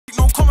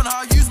on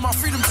how I use my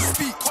freedom to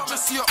speak. Can't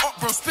just see it up,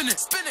 bro, spin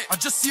it. I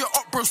just see it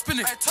up, bro, spin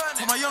it.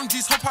 Tell my young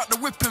G's hop out the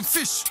whip and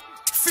fish.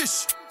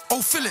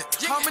 Oh, fill it.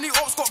 How many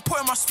ops got put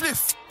in my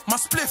spliff?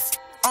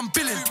 I'm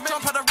billing.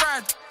 Jump at the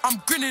ride, I'm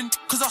grinning,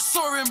 cause I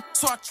saw him,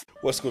 so I...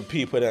 What's good,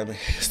 people?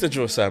 It's the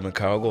Joe Simon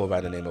Car. I'll go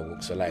by the name of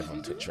Walks Alive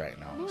on Twitch right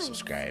now.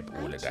 Subscribe,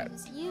 all of that.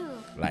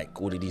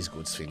 Like, all of these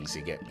good things,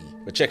 you get me.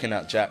 We're checking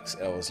out Jax,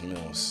 Ellz,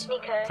 Millz,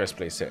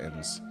 Pressplay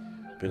settings.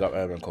 Big up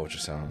Urban Culture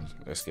Sound.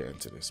 Let's get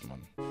into this,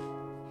 man.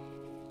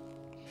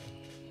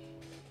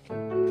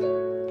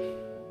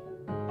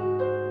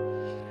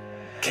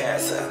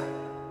 Casa.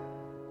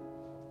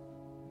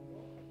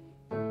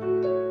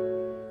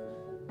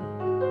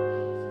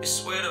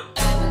 It's with him.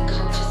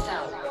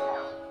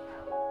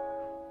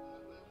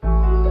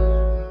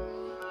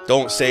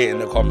 Don't say it in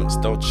the comments.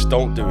 Don't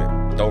do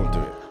it. Don't do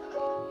it.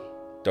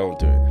 Don't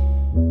do it.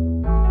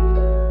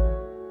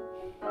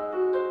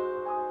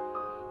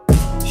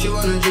 She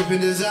wanna drip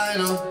in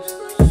designer.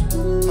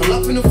 Pull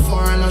up in the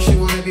foreign, now she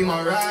wanna be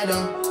my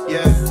rider.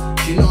 Yeah,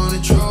 she know the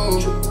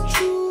truth.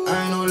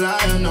 I ain't no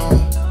liar, no.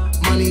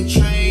 Money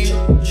train,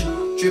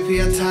 drippy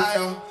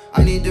attire.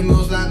 I need the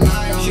Millz like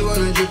Maya. She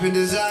wanna drip in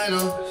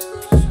designer.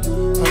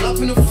 Pull up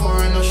in the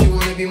foreign, now she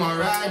wanna be my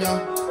rider.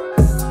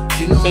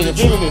 She know the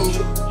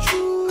truth.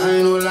 I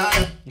ain't no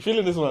liar. You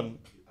feeling this one?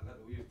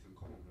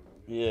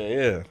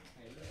 Yeah.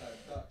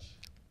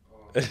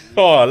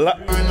 Oh,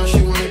 right now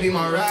she wanna be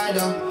my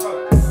rider.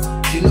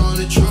 She know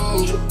the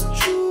truth.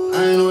 I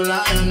ain't no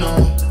liar, no.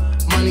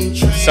 Money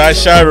train. Sai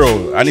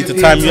Shiro, I need to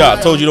time you out.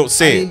 I told you don't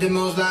say it.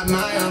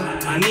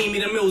 I need me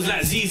the Millz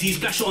like ZZ.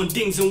 Splash it on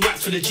dings and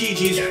wax for the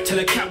GGs. Tell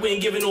a cat we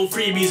ain't giving no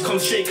freebies. Come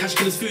straight, cash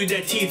cause food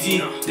that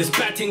TT. This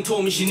bad thing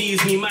told me she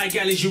needs me. My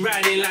gal is you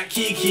riding like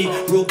Kiki.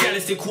 Real gal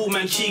is the cool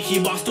man cheeky,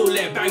 but I still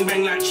let bang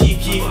bang like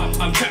cheeky.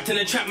 I'm trapped in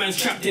a trap, man's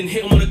trapped in.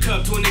 Hit him on the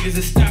curb till a niggas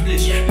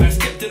established. Man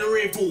stepped in the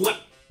rave, but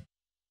what?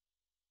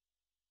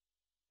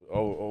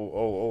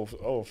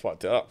 Oh,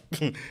 fucked it up.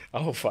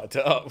 Oh, fucked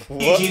it up.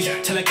 What?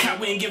 Tell a cat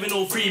we ain't giving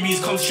no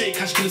freebies. Come straight,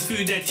 cash cause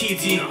food that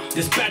TT.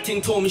 This bad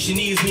thing told me she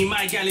needs me.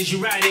 My gal is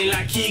you riding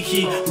like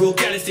Kiki. Real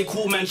gal is the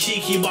cool man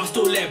cheeky, but I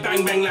still let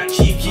bang bang like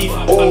cheeky.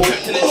 I'm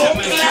trapped in the trap,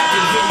 man trapped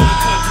in. Hit on the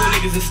curb till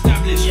niggas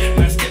established.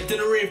 Man stepped in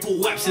the rave, bought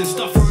waps and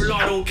stuff for a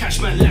lot. Don't cash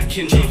man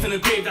lacking. Jake in the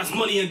grave, that's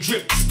money and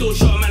drip. Still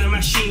shot a man a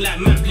machine like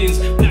Maplins.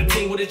 Black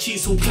thing with the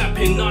cheese all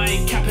clapping. Nah, I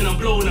ain't capping, I'm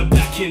blowing her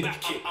back in.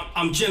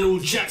 I'm General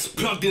Jax,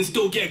 plugged in,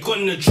 still get gun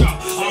in the drop.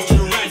 After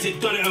the rise,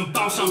 it done it and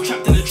bounce. I'm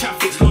trapped in the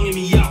traffic, slunging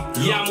me out.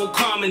 Yeah, I'm all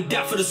calm and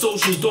that for the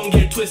socials. Don't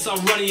get twisted,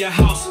 I'm running your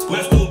house.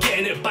 Man, still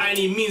getting it by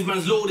any means.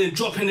 Man's loading,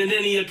 dropping in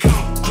any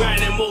account.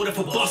 Grinding mode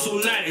for boss all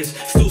nighters.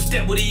 Still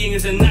step with the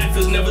yingers and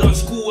knifers. Never done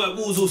schoolwork,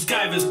 rules or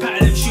skivers.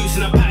 Patted them shoots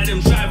and I patted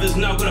them drivers.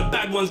 Now got a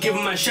bad ones,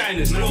 giving my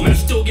shiners. Man,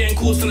 still getting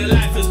calls from the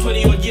lifers.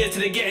 20 odd years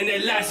till they getting their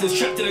license.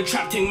 Trapped in a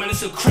trap thing, man,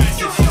 it's a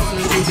crisis.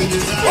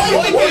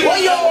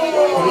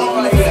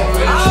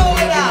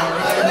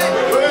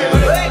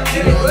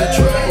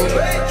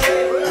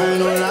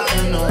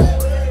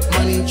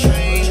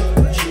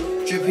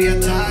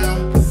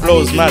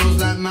 Flows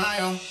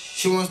mad.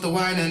 She wants to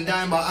wine and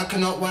dine, but I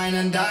cannot wine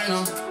and dine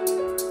her.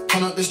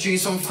 Turn up the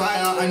streets on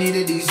fire, I need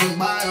a decent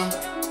buyer.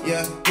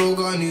 Yeah, bro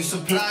got a new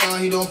supplier,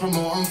 he don't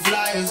promote on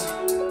flyers.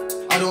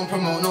 I don't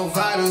promote no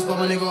violence, but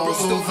my nigga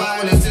also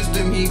fire the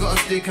system, he got a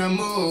stick and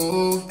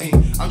move. Ay,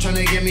 I'm trying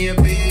to get me a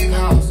big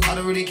house, I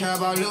don't really care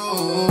about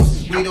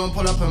looks. We don't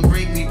pull up and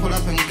break, we pull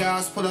up and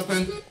gas, pull up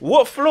and...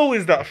 What flow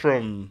is that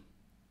from?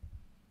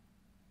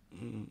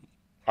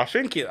 I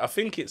think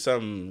it's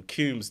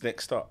Coombs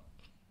next up.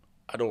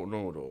 I don't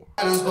know though.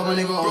 But my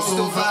nigga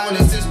also fire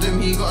the system,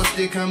 he got a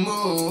stick and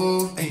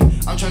move. Ay,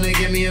 I'm trying to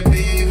get me a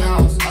big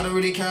house, I don't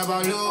really care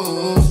about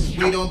looks.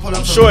 We don't pull up.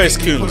 I'm sure it's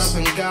Coombs. Pull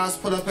up and gas,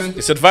 pull up and...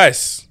 It's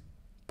Advice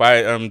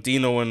by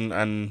Dino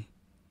and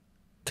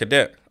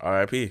Cadet,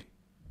 R.I.P.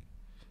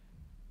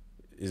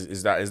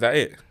 Is that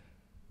it?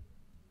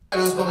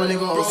 But my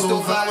nigga also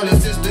fire the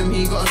system,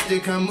 he got a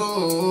stick and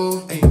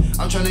move. Ay,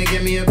 I'm trying to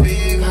get me a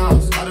big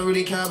house, I don't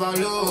really care about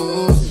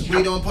looks.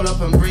 We don't pull up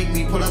and break,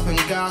 we pull up and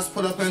gas,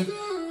 pull up and...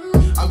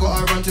 I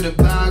gotta run to the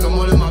bag, I'm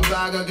all in my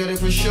bag, I get it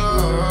for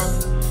sure.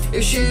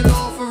 If she ain't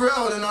all for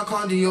real, then I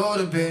can't do all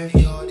the bit.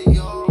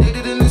 They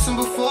didn't listen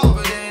before,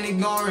 but they ain't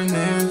ignoring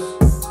this.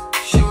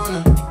 She want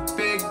a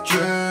big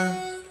drip.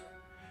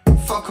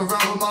 Fuck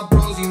around with my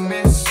bros, you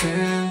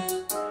missing.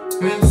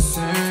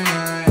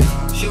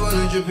 She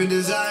wanna drip in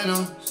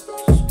designer.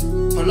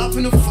 Pull up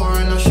in the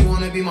foreign, now she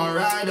wanna be my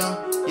rider.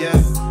 Yeah,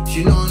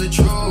 she know the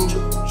truth.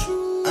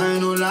 I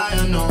ain't no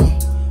liar, no.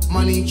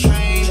 Money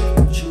train,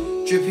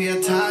 drippy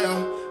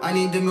attire. I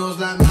need the Millz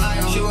like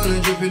Maya. She wanna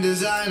drip in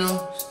designer.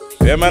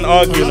 Yeah, man,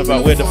 arguing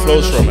about where the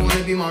flow's from. And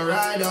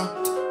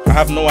I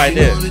have no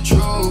idea.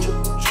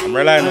 I'm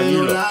relying on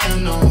you, look.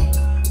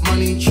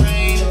 Money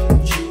train,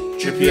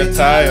 Drippy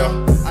attire.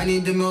 I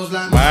need the Millz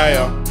like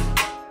Maya.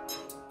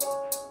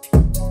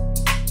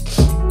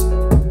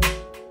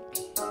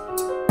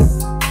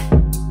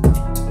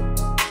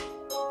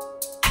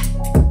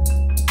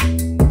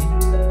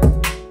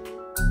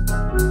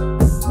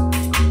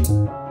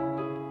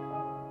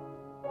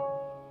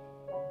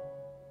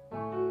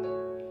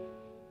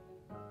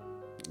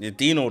 Yeah,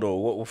 Dino though.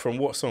 What from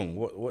what song?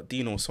 What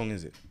Dino song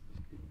is it?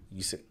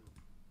 You said,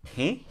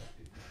 It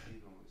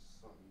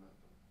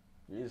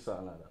is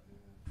something like that.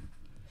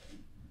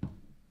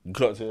 You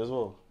clocked it as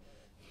well.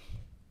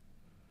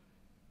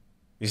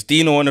 It's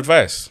Dino on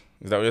Advice.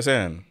 Is that what you're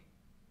saying?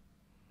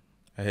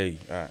 Hey,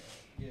 alright.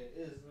 Yeah, it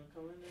is.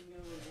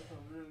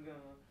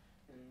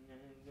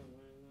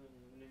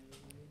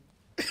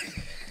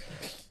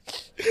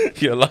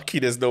 You're lucky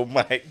there's no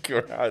mic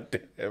around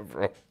there,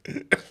 bro.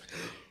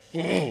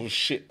 Oh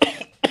shit.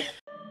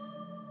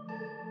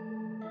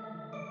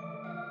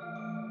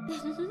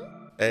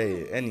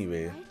 Hey,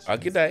 anyway, I'll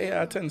give that 8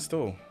 out of 10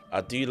 still.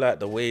 I do like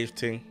the wave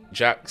thing.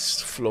 Jack's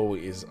flow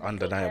is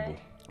undeniable.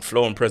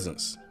 Flow and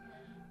presence,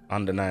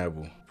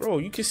 undeniable. Bro,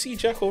 you can see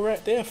Jacko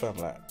right there, fam.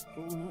 Like,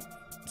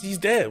 he's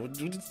there. What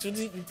do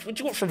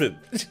you want from him?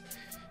 He's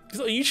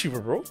not a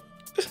YouTuber, bro.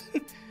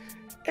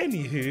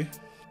 Anywho,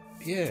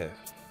 yeah.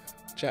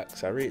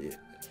 Jax, I rate it.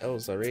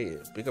 Ellz, I rate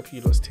it. Big up you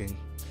lot's thing.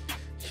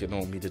 You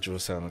know me, the Joe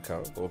Sound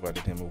account. Go by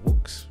the name of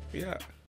Wooks. Yeah.